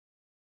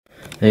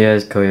Hey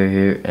guys, Koyo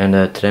here, and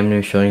today I'm going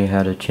to be showing you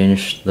how to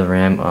change the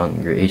RAM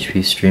on your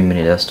HP Stream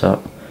Mini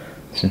desktop.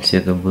 As you can see,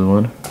 the blue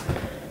one.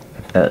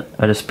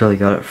 I just barely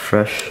got it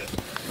fresh.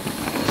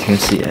 As you can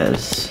see, it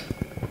has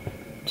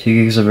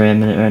 2 gigs of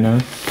RAM in it right now.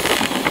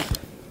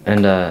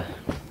 And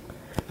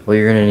what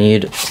you're going to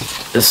need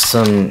is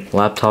some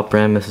laptop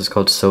RAM. This is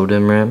called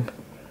SODIMM RAM.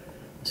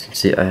 As you can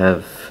see, I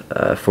have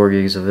 4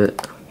 gigs of it.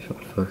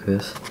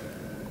 Focus.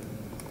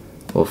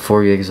 Well,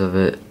 4 gigs of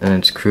it, and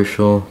it's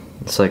crucial.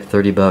 It's like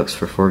 30 bucks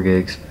for 4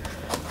 gigs.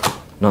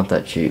 Not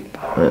that cheap,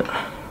 but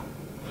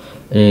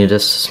I need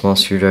just a small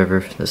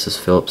screwdriver. This is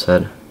Phillips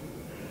head.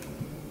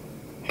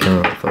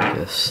 Can't really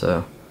focus,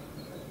 so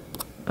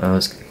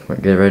let's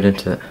get right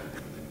into it.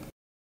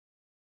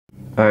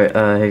 Alright,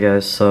 hey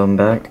guys, so I'm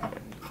back.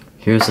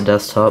 Here's the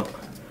desktop.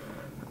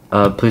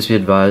 Please be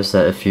advised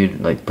that if you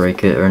like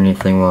break it or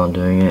anything while I'm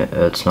doing it,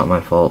 it's not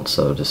my fault,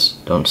 so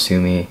just don't sue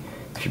me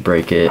if you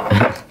break it.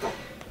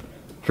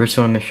 First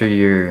you want to make sure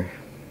your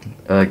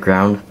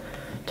ground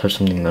touch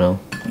something in the middle.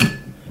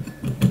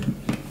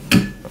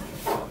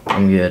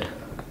 I'm good.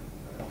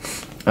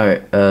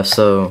 Alright,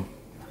 so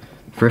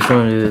first what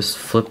you want to do is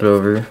flip it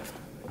over,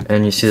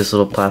 and you see this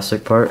little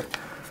plastic part.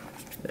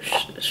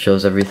 It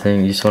shows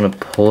everything. You just want to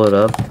pull it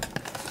up.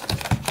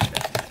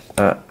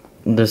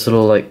 This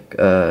little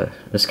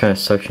this kind of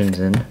suctions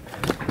in,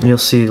 and you'll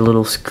see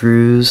little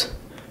screws.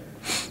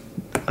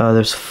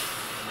 There's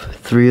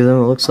 3 of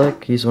them it looks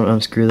like. You just want to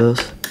unscrew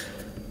those.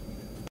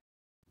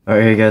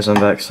 Alright, hey guys, I'm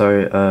back.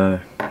 Sorry,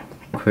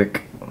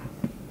 quick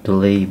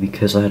delay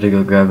because I had to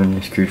go grab a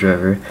new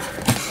screwdriver.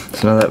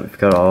 So now that we've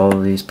got all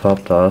of these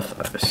popped off,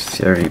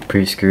 I already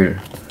pre-screwed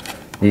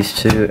these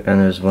 2, and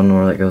there's one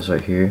more that goes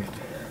right here.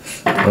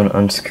 I'm gonna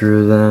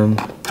unscrew them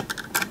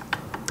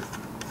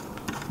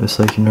just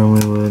like you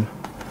normally would.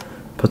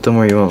 Put them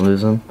where you won't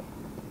lose them.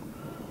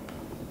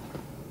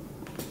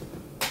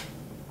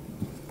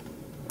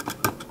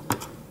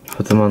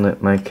 Put them on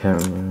my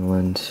camera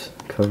lens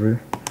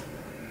cover.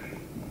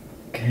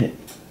 Okay,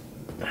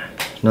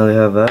 now they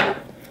have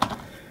that,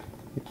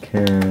 you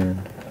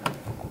can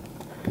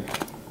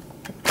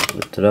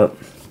lift it up.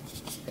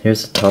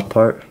 Here's the top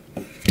part.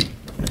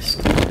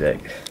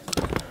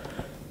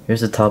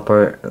 Here's the top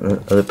part and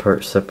the other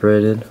part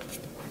separated.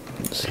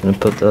 Just gonna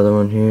put the other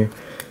one here. You're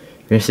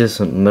gonna see this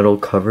metal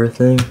cover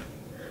thing.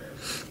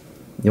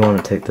 You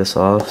want to take this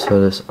off,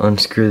 so just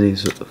unscrew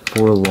these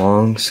 4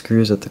 long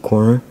screws at the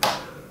corner.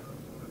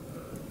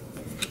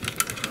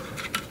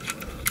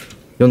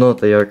 You'll know what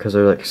they are because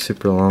they're like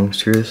super long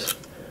screws.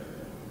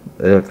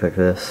 They look like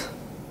this.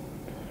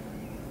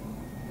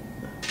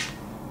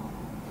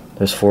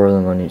 There's 4 of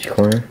them on each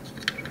corner.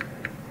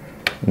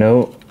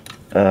 Note,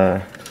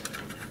 right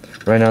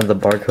now the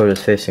barcode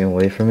is facing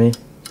away from me.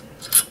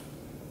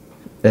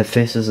 It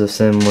faces the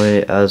same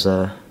way as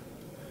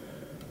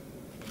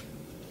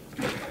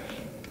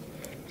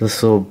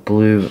this little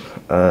blue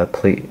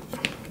plate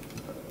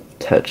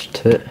attached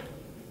to it.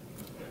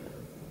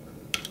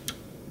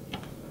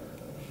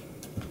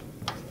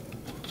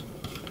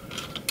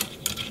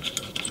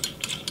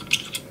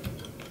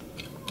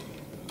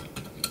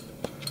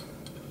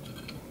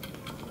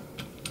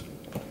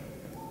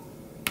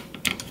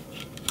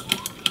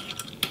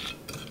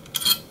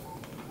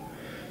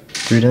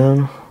 Three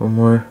down, one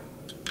more.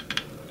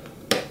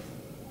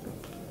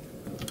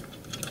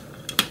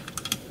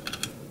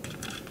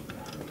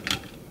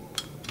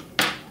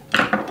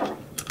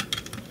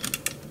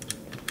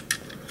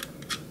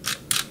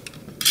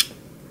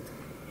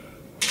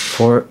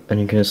 And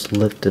you can just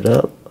lift it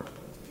up.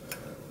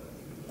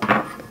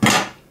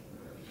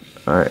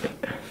 Alright.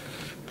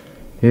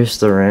 Here's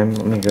the RAM.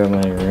 Let me grab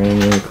my RAM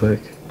really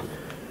quick.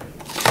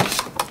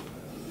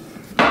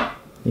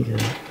 You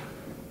got it.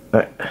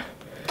 Alright.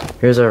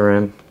 Here's our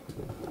RAM.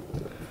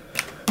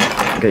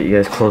 Get you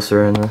guys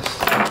closer in this.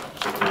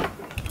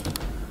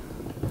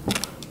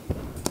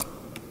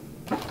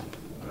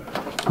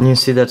 And you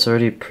see that's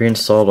already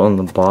pre-installed on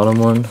the bottom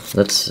one.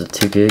 That's the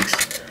 2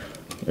 gigs.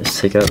 Let's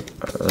take out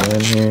our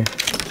RAM here.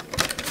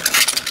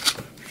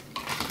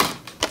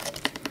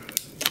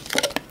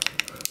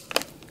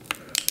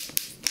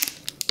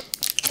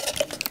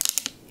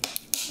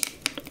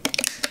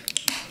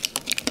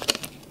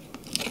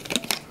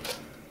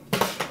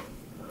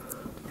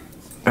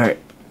 Alright,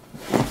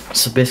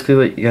 so basically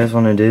what you guys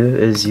want to do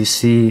is you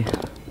see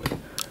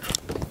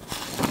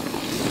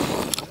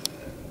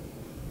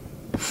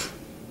if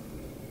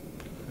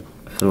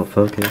it'll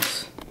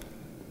focus.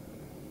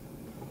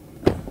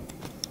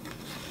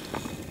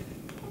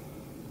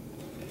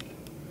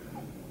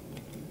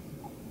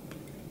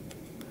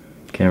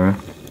 Camera.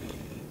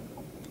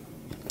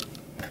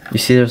 You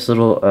see there's a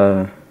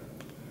little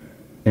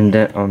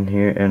indent on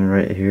here and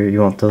right here.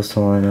 You want those to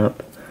line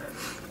up.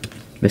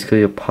 Basically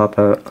you'll pop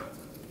out.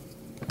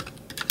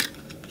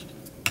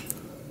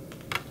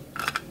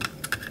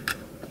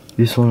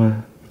 You just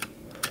want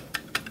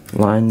to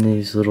line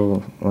these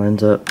little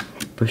lines up,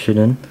 push it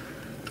in,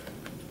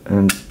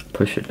 and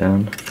push it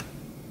down.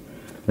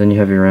 Then you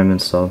have your RAM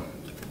installed.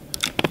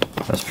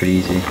 That's pretty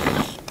easy.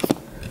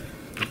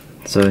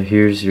 So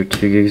here's your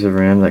 2 gigs of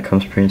RAM that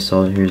comes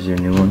pre-installed. Here's your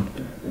new one.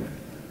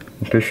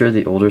 I'm pretty sure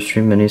the older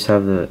Stream Minis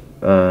have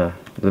the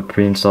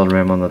pre-installed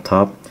RAM on the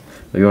top.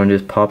 What you want to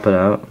do is pop it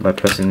out by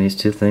pressing these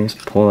 2 things.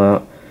 Pull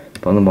out,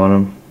 put on the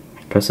bottom,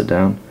 press it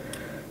down.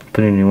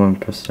 Put in a new one,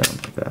 press it down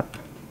like that.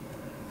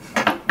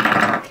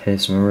 Okay,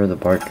 so remember the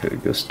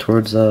barcode goes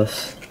towards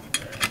us.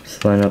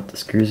 Just line up the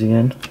screws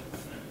again.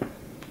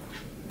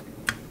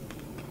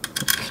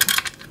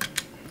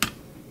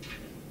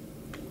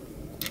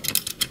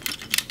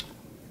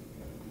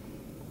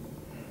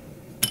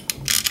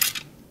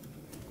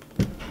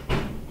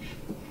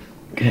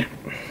 Okay,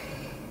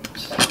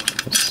 let's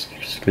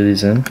screw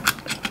these in.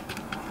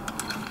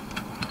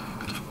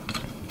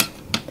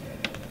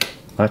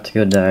 I like to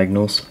go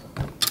diagonals.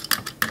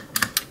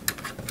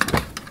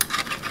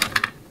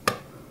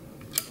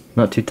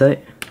 Not too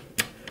tight.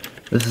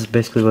 This is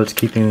basically what's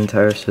keeping the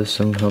entire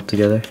system held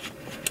together.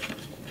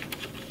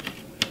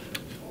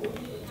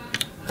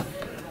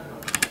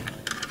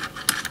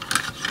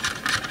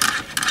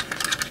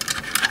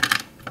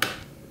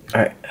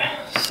 Alright,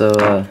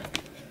 so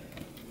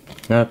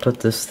now to put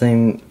this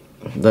thing,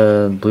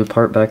 the blue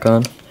part back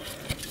on,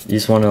 you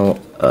just want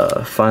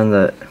to find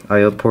the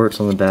I/O ports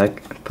on the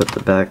back, put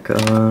the back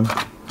on,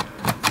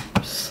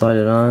 slide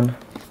it on.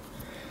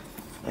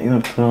 You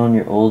want to put on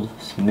your old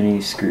mini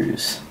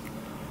screws.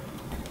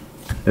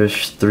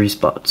 There's 3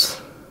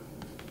 spots.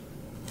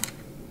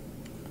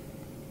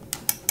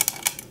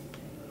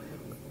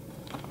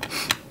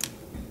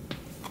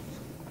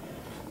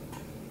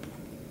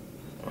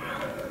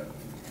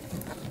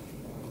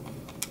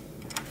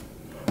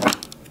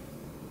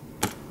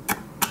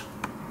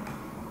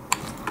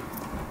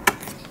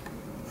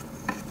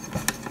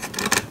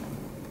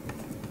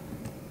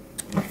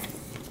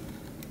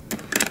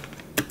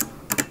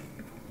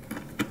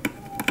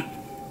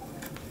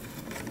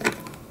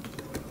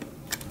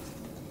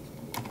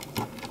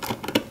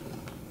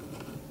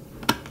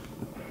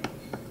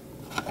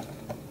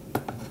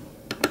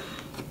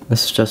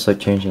 This is just like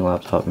changing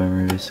laptop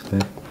memory basically.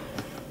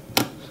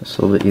 Just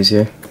a little bit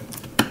easier.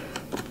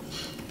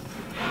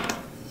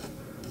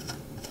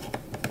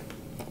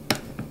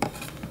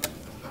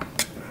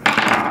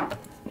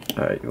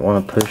 Alright, you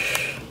want to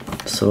push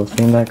this little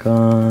thing back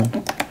on.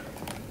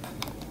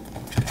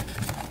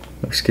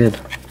 Looks good.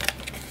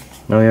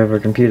 Now we have our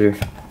computer.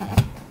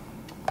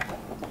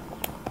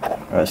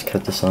 Alright, let's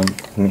cut this on.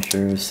 Make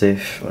sure it's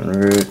safe when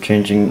we're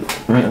changing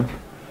RAM.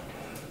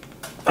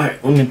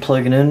 Alright, let me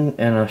plug it in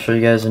and I'll show you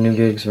guys the new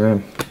gigs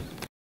RAM.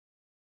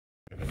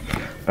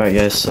 Alright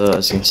guys, so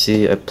as you can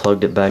see I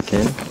plugged it back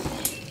in.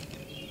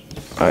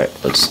 Alright,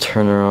 let's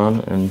turn her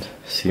on and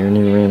see your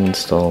new RAM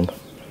installed.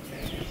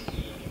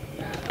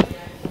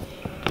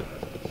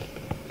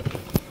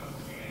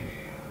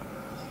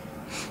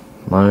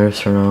 Monitors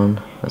turn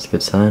on, that's a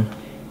good sign.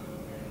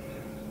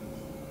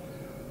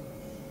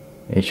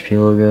 HP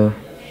logo.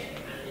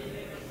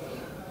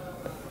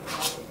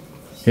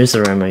 Here's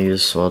the RAM I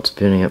use while it's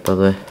booting up, by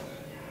the way.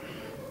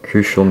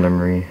 Crucial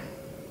Memory.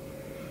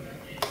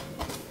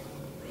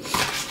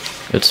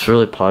 It's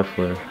really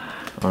popular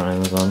on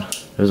Amazon.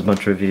 There's a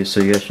bunch of reviews, so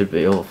you guys should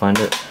be able to find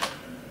it.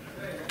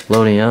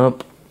 Loading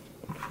up.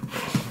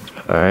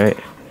 Alright.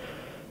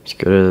 Let's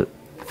go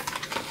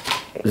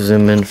to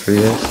zoom in for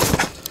you guys.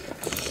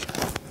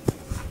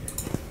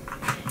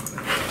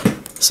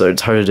 So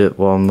it's hard to do it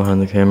while I'm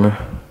behind the camera.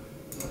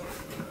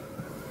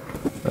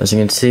 As you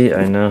can see,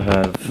 I now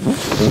have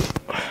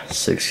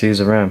 6 gigs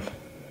of RAM.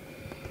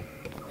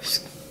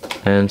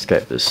 And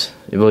Skype is.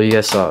 Well, you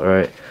guys saw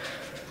it,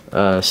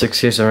 right?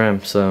 6 gigs of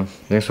RAM, so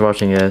thanks for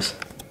watching, guys.